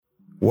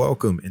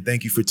Welcome and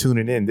thank you for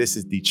tuning in. This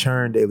is the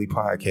Churn Daily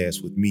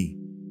Podcast with me,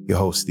 your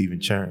host, Stephen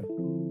Churn.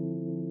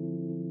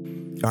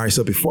 All right,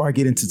 so before I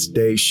get into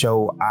today's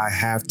show, I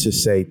have to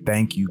say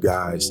thank you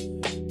guys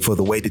for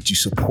the way that you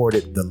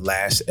supported the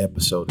last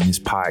episode in this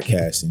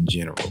podcast in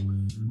general.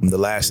 The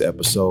last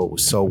episode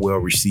was so well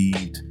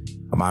received.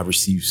 I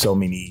received so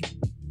many,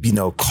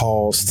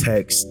 calls,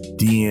 texts,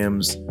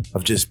 DMs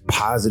of just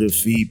positive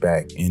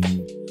feedback.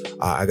 And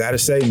I got to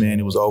say, man,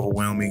 it was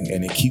overwhelming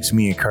and it keeps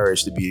me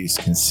encouraged to be as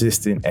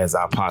consistent as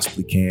I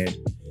possibly can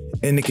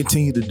and to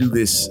continue to do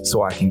this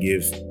so I can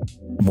give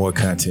more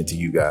content to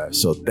you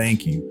guys. So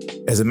thank you.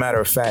 As a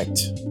matter of fact,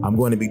 I'm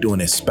going to be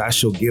doing a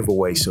special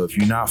giveaway. So if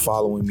you're not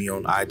following me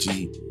on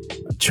IG,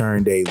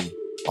 Churn Daily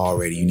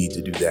already, you need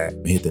to do that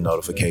and hit the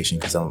notification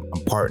because I'm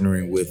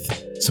partnering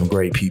with some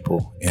great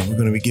people and we're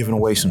going to be giving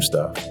away some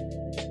stuff.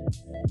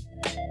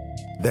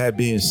 That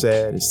being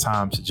said, it's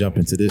time to jump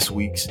into this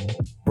week's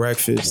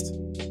breakfast.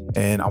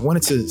 And I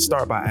wanted to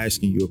start by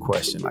asking you a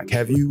question. Like,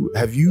 have you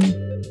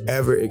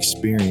ever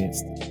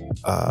experienced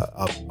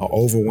an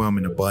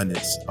overwhelming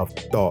abundance of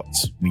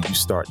thoughts when you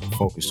start to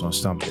focus on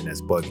something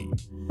that's bugging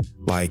you?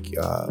 Like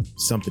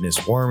something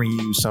that's worrying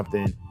you,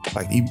 something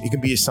like it can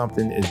be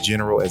something as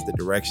general as the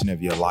direction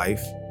of your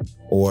life,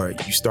 or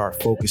you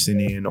start focusing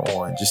in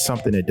on just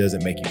something that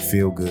doesn't make you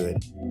feel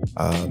good.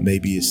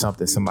 Maybe it's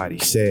something somebody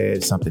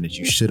said, something that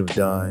you should have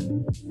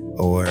done,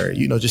 or,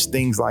 just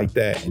things like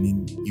that. And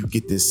then you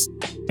get this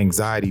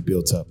anxiety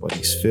built up or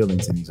these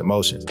feelings and these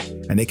emotions,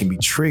 and they can be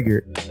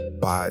triggered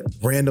by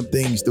random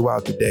things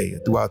throughout the day,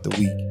 throughout the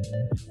week.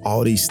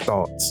 All these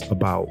thoughts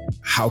about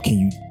how can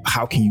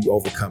you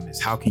overcome this?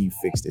 How can you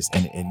fix this?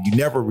 And you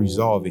never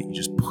resolve it. You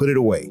just put it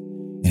away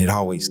and it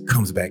always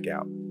comes back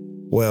out.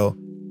 Well,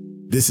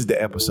 this is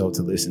the episode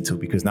to listen to,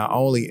 because not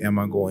only am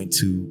I going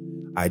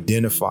to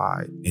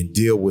identify and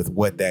deal with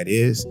what that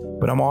is,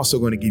 but I'm also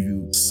going to give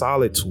you a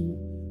solid tool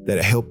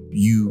that'll help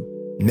you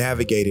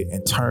navigate it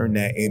and turn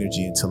that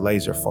energy into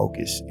laser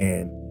focus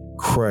and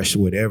crush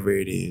whatever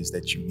it is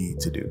that you need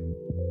to do.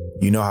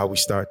 You know how we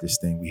start this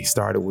thing. We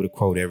started with a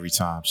quote every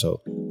time.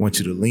 So I want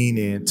you to lean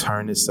in,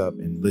 turn this up,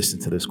 and listen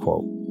to this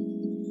quote.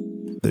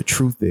 The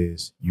truth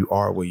is, you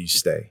are where you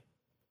stay.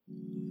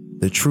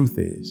 The truth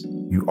is,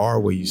 you are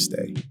where you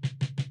stay.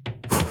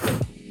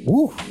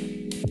 Woo.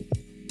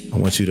 I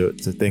want you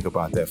to think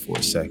about that for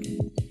a second.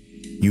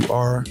 You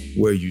are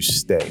where you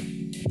stay.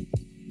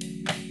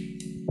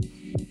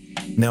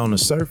 Now, on the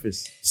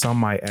surface, some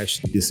might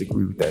actually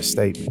disagree with that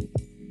statement.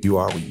 You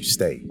are where you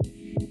stay.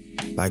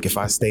 Like, if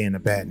I stay in a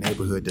bad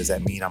neighborhood, does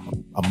that mean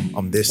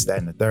I'm this, that,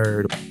 and the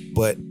third?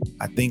 But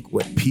I think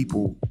what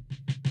people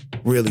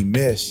really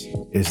miss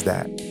is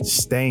that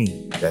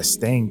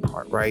staying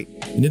part, right?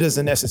 And it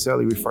doesn't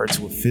necessarily refer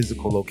to a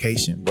physical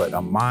location, but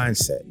a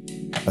mindset,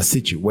 a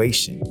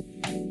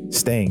situation,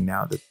 staying.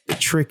 Now, the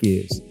trick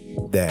is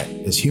that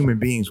as human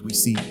beings, we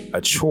see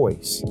a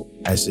choice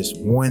as just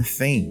one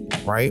thing,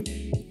 right?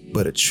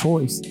 But a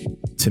choice,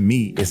 to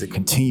me, is a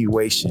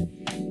continuation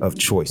of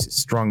choices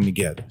strung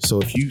together. So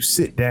if you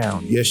sit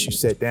down, yes, you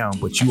sat down,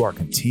 but you are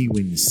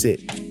continuing to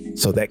sit.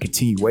 So that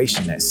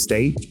continuation, that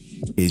stay,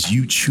 is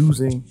you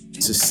choosing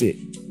to sit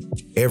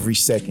every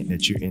second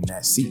that you're in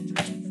that seat.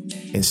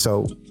 And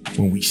so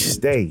when we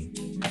stay,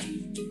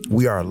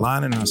 we are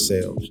aligning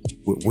ourselves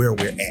with where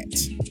we're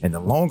at. And the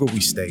longer we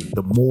stay,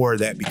 the more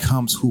that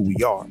becomes who we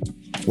are,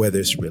 whether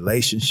it's a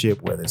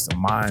relationship, whether it's a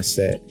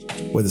mindset,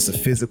 whether it's a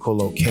physical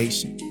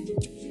location.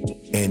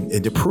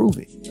 And to prove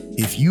it,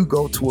 if you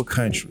go to a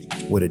country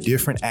with a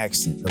different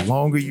accent, the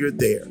longer you're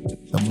there,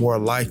 the more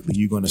likely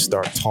you're going to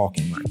start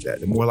talking like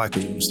that. The more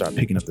likely you're going to start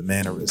picking up the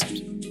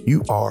mannerisms.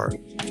 You are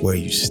where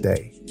you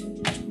stay.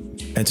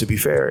 And to be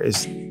fair,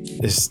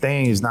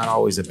 staying is not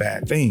always a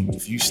bad thing.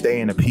 If you stay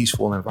in a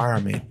peaceful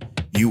environment,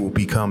 you will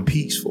become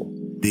peaceful.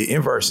 The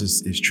inverse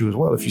is true as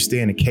well. If you stay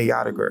in a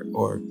chaotic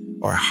or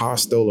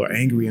hostile or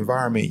angry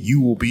environment, you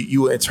will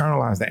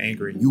internalize the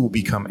anger and you will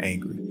become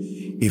angry.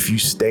 If you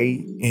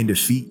stay in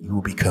defeat, you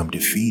will become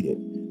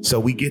defeated. So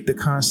we get the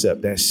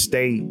concept that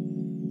stay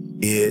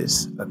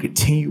is a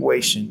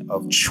continuation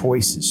of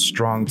choices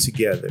strung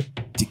together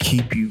to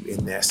keep you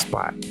in that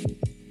spot.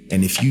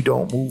 And if you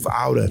don't move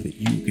out of it,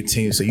 you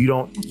continue. So you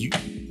don't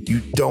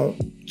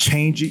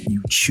change it,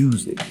 you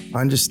choose it.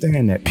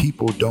 Understand that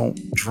people don't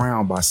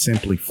drown by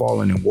simply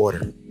falling in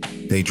water.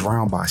 They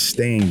drown by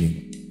staying in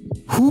it.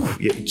 Whew,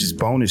 yeah, just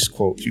bonus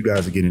quotes. You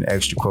guys are getting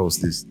extra quotes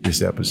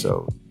this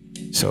episode.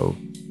 So,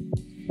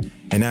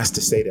 and that's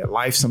to say that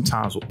life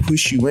sometimes will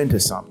push you into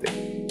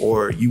something,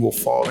 or you will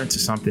fall into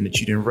something that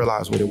you didn't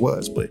realize what it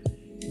was, but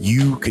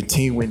you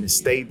continuing to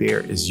stay there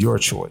is your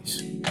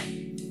choice.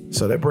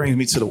 So that brings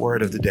me to the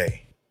word of the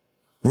day,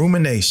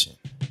 rumination.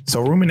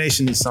 So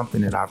rumination is something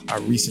that I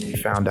recently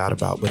found out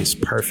about, but it's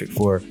perfect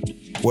for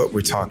what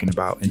we're talking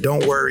about. And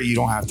don't worry, you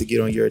don't have to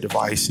get on your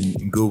device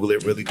and Google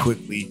it really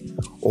quickly,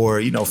 or,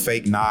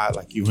 fake nod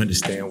like you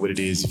understand what it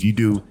is. If you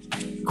do,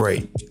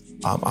 great.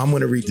 I'm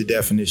going to read the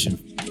definition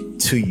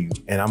to you,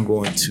 and I'm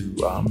going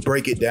to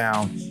break it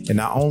down. And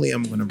not only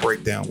am I going to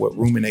break down what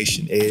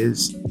rumination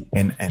is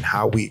and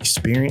how we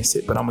experience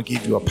it, but I'm gonna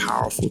give you a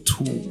powerful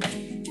tool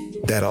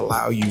that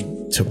allow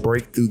you to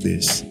break through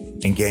this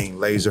and gain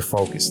laser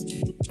focus.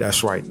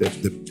 That's right.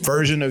 The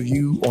version of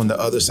you on the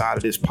other side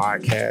of this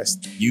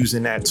podcast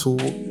using that tool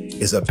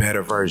is a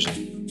better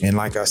version. And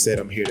like I said,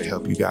 I'm here to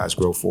help you guys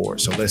grow forward.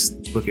 So let's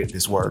look at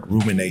this word,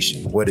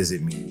 rumination. What does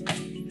it mean?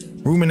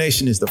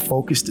 Rumination is the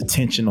focused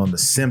attention on the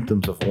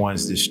symptoms of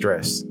one's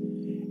distress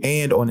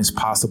and on its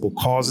possible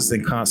causes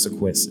and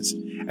consequences,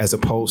 as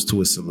opposed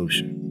to a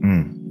solution.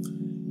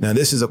 Now,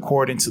 this is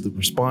according to the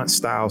response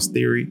styles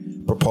theory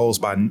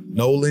proposed by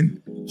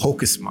Nolan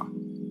Hoeksema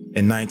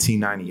in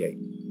 1998.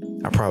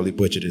 I probably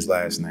butchered his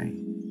last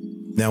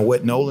name. Now,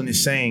 what Nolan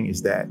is saying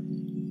is that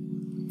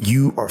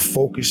you are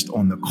focused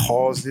on the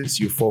causes,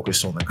 you're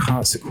focused on the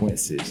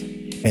consequences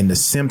and the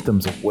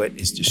symptoms of what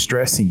is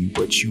distressing you,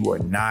 but you are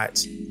not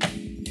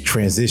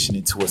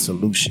transitioning to a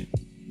solution.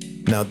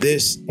 Now,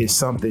 this is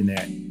something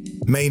that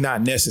may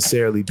not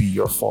necessarily be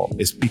your fault.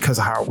 It's because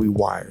of how we're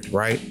wired,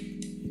 right?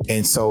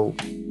 And so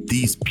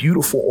these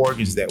beautiful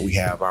organs that we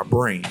have, our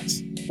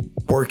brains,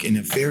 work in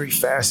a very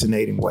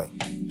fascinating way.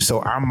 So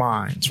our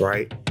minds,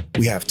 right?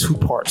 We have two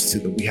parts to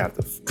them. We have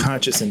the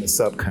conscious and the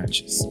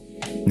subconscious.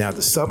 Now,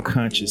 the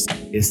subconscious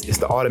is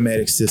the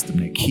automatic system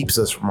that keeps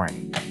us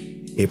running.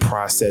 It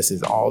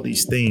processes all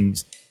these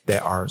things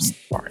that are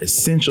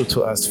essential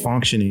to us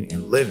functioning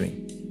and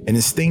living. And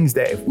it's things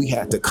that if we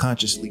had to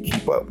consciously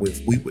keep up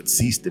with, we would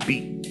cease to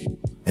be.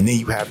 And then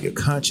you have your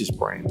conscious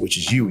brain, which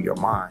is you, your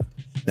mind.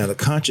 Now, the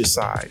conscious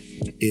side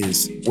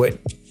is what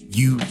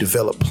you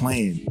develop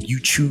plans. You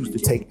choose to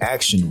take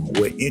action on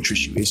what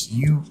interests you. It's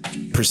you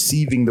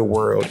perceiving the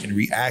world and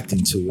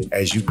reacting to it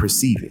as you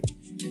perceive it.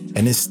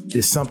 And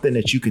it's something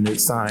that you can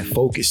assign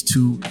focus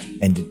to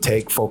and to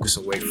take focus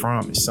away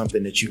from. It's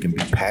something that you can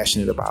be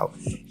passionate about.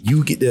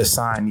 You get to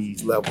assign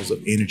these levels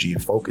of energy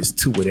and focus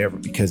to whatever,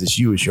 because it's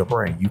you, it's your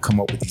brain. You come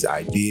up with these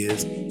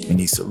ideas and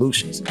these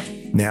solutions.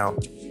 Now,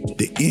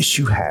 the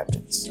issue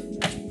happens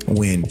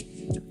when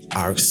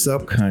our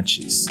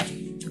subconscious,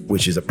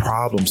 which is a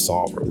problem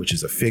solver, which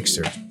is a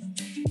fixer,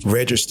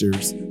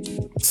 registers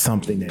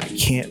something that it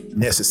can't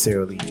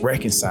necessarily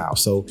reconcile.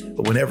 So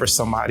whenever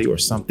somebody or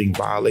something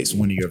violates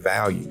one of your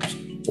values,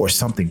 or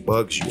something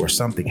bugs you, or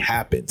something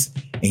happens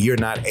and you're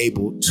not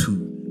able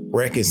to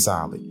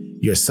reconcile it,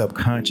 your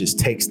subconscious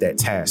takes that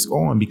task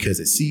on because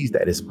it sees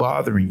that it's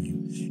bothering you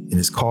and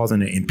it's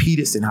causing an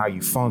impedance in how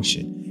you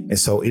function. And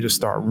so it'll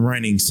start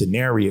running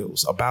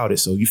scenarios about it.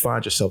 So you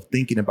find yourself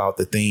thinking about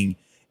the thing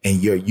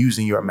and you're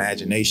using your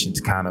imagination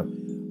to kind of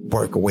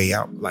work a way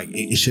out. Like,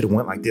 it should have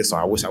went like this, or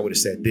I wish I would have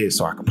said this,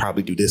 so I could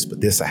probably do this, but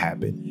this will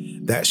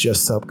happen. That's your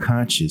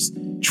subconscious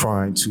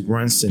trying to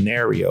run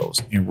scenarios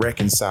and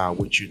reconcile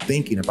what you're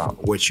thinking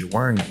about, what you're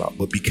worrying about.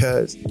 But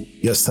because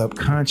your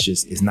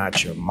subconscious is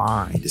not your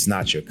mind, it's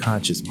not your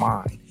conscious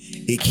mind,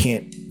 it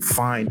can't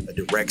find a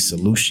direct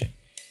solution,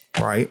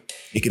 right?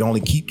 It can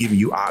only keep giving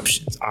you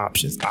options.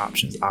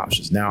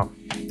 Now,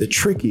 the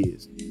trick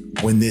is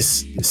when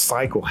this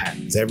cycle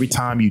happens, every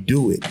time you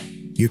do it,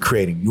 you're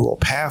creating neural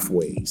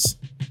pathways,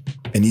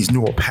 and these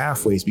neural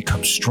pathways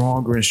become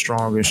stronger and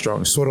stronger and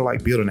stronger, sort of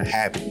like building a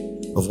habit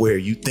of where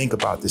you think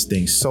about this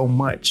thing so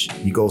much,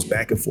 it goes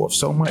back and forth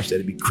so much that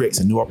it creates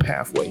a neural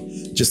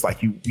pathway. Just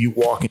like you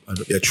walk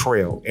a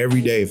trail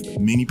every day, if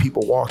many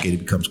people walk it, it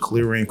becomes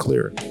clearer and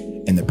clearer.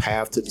 And the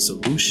path to the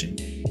solution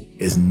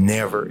is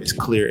never as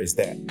clear as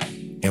that.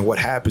 And what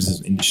happens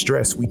is in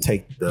distress, we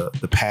take the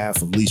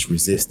path of least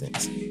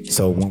resistance.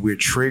 So when we're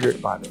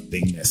triggered by the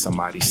thing that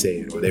somebody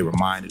said, or they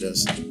reminded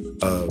us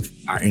of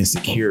our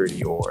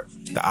insecurity, or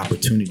the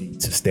opportunity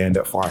to stand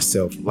up for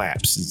ourselves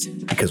lapses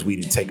because we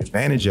didn't take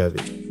advantage of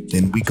it,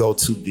 then we go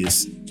to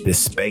this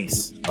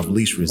space of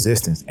least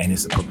resistance, and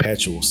it's a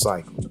perpetual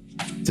cycle.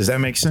 Does that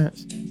make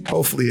sense?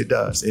 Hopefully it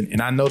does.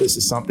 And I know this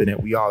is something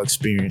that we all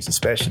experience,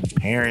 especially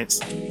parents,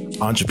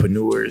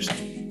 entrepreneurs,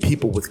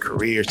 people with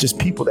careers, just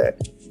people that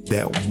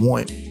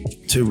want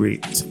to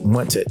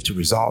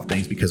resolve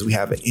things, because we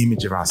have an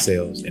image of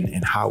ourselves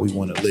and how we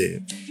want to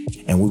live.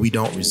 And when we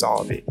don't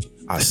resolve it,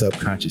 our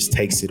subconscious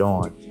takes it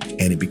on,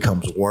 and it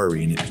becomes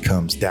worry, and it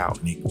becomes doubt,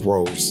 and it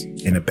grows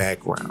in the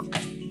background.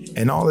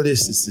 And all of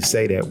this is to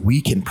say that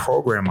we can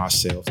program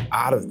ourselves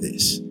out of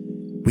this.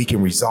 We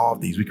can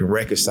resolve these, we can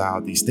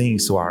reconcile these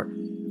things, so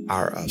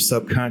our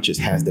subconscious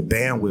has the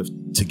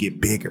bandwidth to get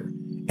bigger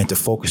and to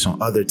focus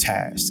on other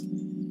tasks.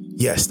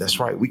 Yes, that's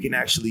right. We can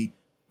actually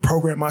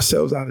program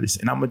ourselves out of this.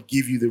 And I'm going to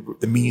give you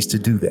the means to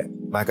do that.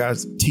 Like I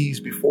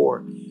teased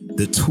before,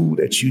 the tool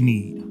that you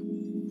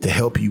need to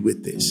help you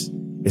with this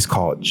is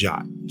called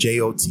JOT,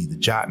 J-O-T, the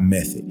JOT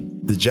method.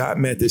 The JOT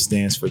method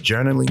stands for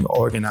Journaling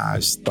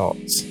Organized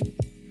Thoughts.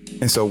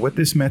 And so what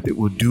this method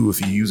will do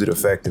if you use it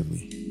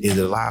effectively, it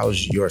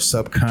allows your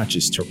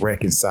subconscious to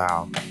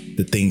reconcile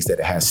the things that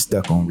it has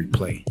stuck on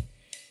replay.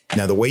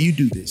 Now, the way you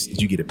do this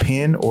is you get a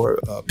pen or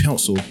a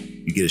pencil,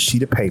 you get a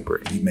sheet of paper,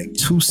 and you make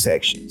two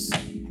sections.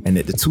 And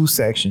at the two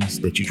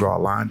sections that you draw a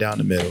line down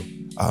the middle,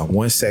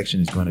 one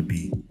section is going to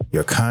be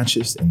your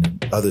conscious, and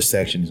the other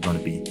section is going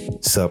to be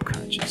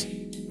subconscious.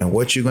 And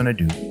what you're going to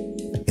do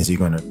is you're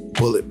going to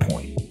bullet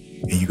point,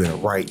 and you're going to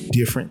write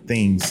different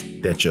things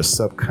that your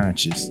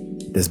subconscious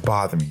that's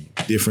bothering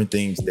you, different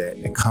things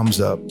that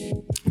comes up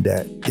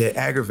that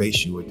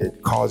aggravates you or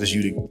that causes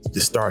you to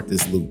start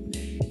this loop.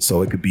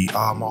 So it could be,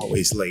 I'm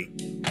always late,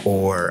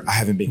 or I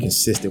haven't been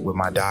consistent with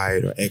my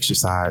diet or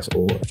exercise,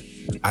 or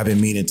I've been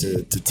meaning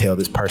to tell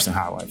this person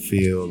how I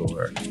feel,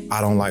 or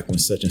I don't like when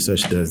such and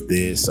such does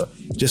this, or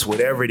just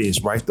whatever it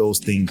is, write those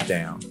things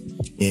down.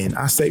 And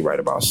I say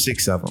write about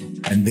 6 of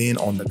them. And then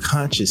on the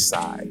conscious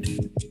side,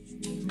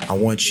 I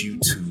want you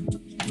to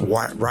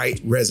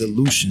write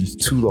resolutions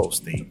to those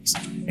things.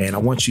 And I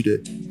want you to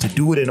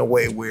do it in a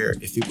way where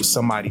if it was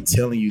somebody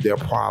telling you their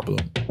problem,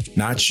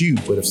 not you,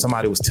 but if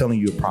somebody was telling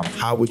you a problem,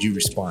 how would you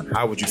respond?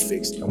 How would you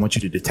fix it? I want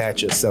you to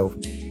detach yourself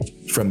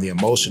from the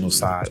emotional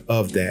side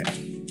of that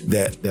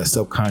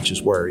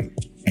subconscious worry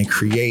and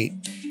create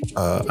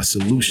a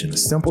solution, a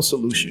simple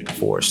solution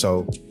for it.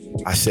 So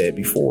I said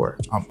before,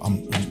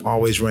 I'm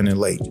always running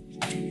late.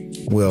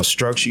 Well,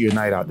 structure your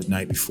night out the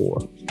night before.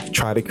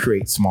 Try to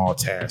create small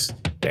tasks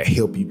that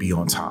help you be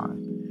on time.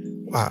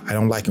 I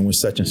don't like it when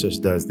such and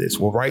such does this.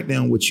 Well, write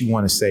down what you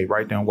want to say.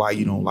 Write down why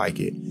you don't like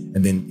it.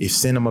 And then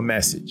send them a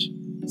message.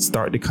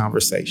 Start the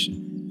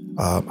conversation.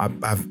 I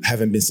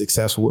haven't been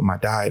successful with my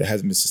diet. I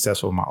haven't been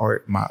successful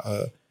with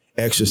my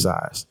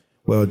exercise.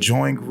 Well,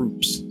 join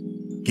groups.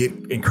 Get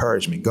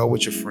encouragement. Go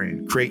with your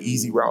friend. Create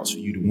easy routes for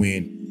you to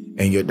win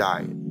in your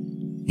diet.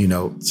 You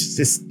know,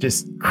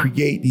 just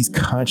create these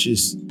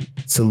conscious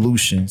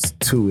solutions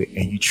to it,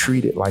 and you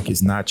treat it like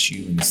it's not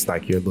you and it's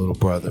like your little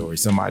brother or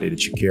somebody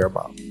that you care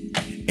about.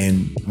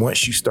 And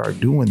once you start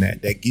doing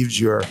that, that gives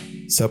your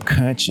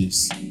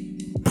subconscious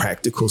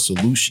practical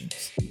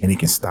solutions, and it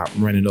can stop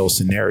running those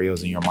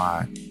scenarios in your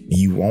mind, and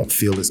you won't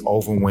feel as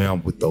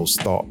overwhelmed with those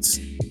thoughts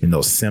and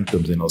those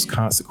symptoms and those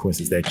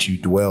consequences that you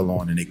dwell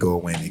on, and they go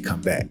away and they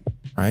come back,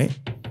 right?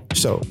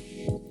 So,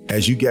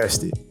 as you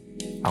guessed it,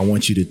 I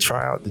want you to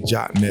try out the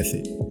JOT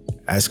method.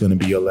 That's going to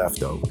be your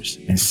leftovers,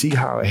 and see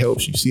how it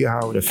helps you, see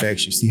how it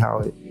affects you, see how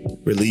it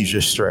relieves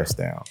your stress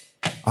down.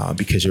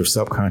 Because your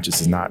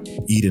subconscious is not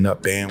eating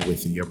up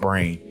bandwidth in your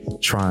brain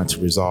trying to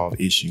resolve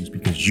issues,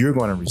 because you're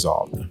going to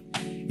resolve them.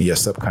 And your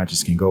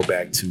subconscious can go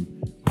back to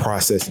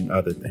processing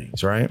other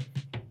things, right?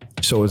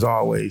 So as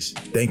always,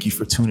 thank you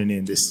for tuning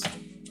in. This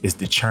is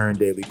the Churn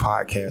Daily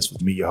Podcast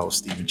with me, your host,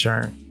 Stephen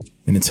Churn.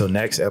 And until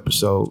next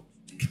episode,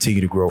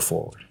 continue to grow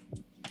forward.